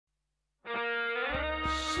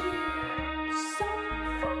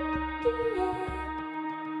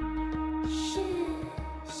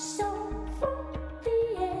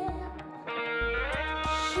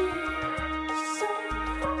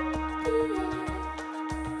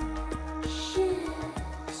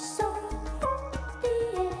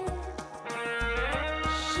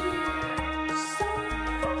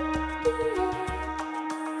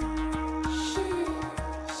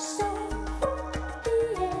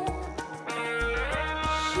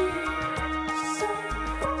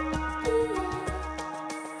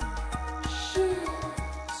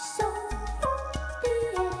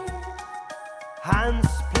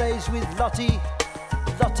plays with Lottie,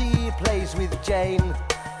 Lottie plays with Jane,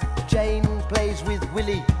 Jane plays with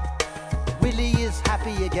Willie, Willie is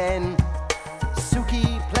happy again.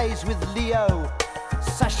 Suki plays with Leo,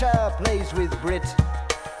 Sasha plays with Brit,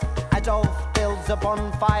 Adolf builds a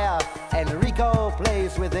bonfire, Enrico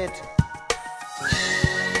plays with it.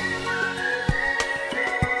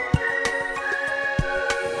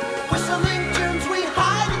 Whistling tunes, we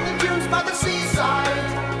hide in the dunes by the seaside.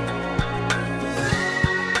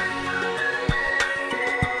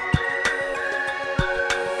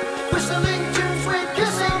 Whistling tunes, we're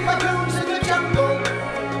kissing baboons in the jungle.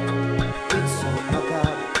 It's so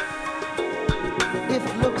knockout. If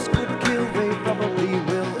looks could kill, they probably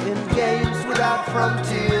will. In games without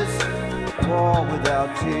frontiers, war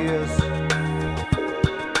without tears.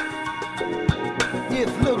 If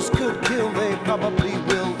looks could kill, they probably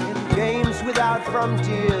will. In games without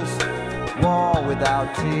frontiers, war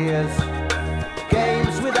without tears.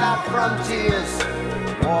 Games without frontiers,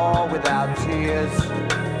 war without tears.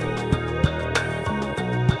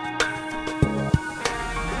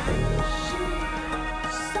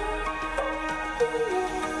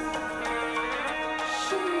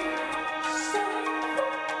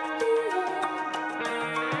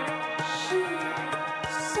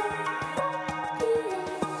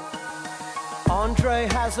 Andre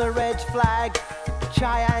has a red flag,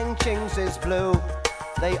 Chiang Ching's is blue.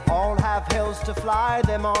 They all have hills to fly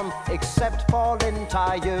them on, except for Lin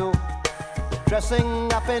Tai Yu.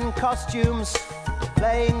 Dressing up in costumes,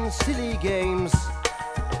 playing silly games,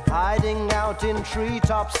 hiding out in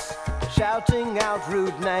treetops, shouting out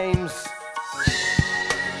rude names.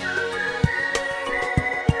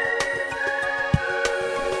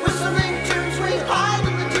 Whistling tunes, we hide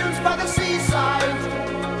in the dunes by the seaside.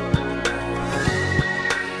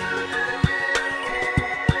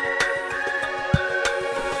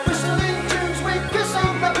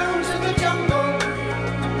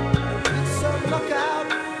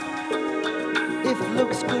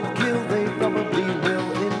 Looks could kill, they probably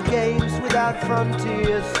will. In games without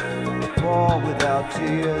frontiers, war without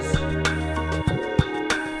tears.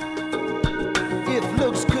 If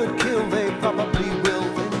looks could kill, they probably will.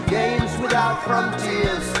 In games without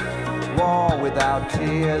frontiers, war without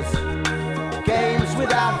tears. Games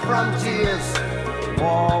without frontiers,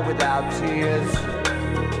 war without tears.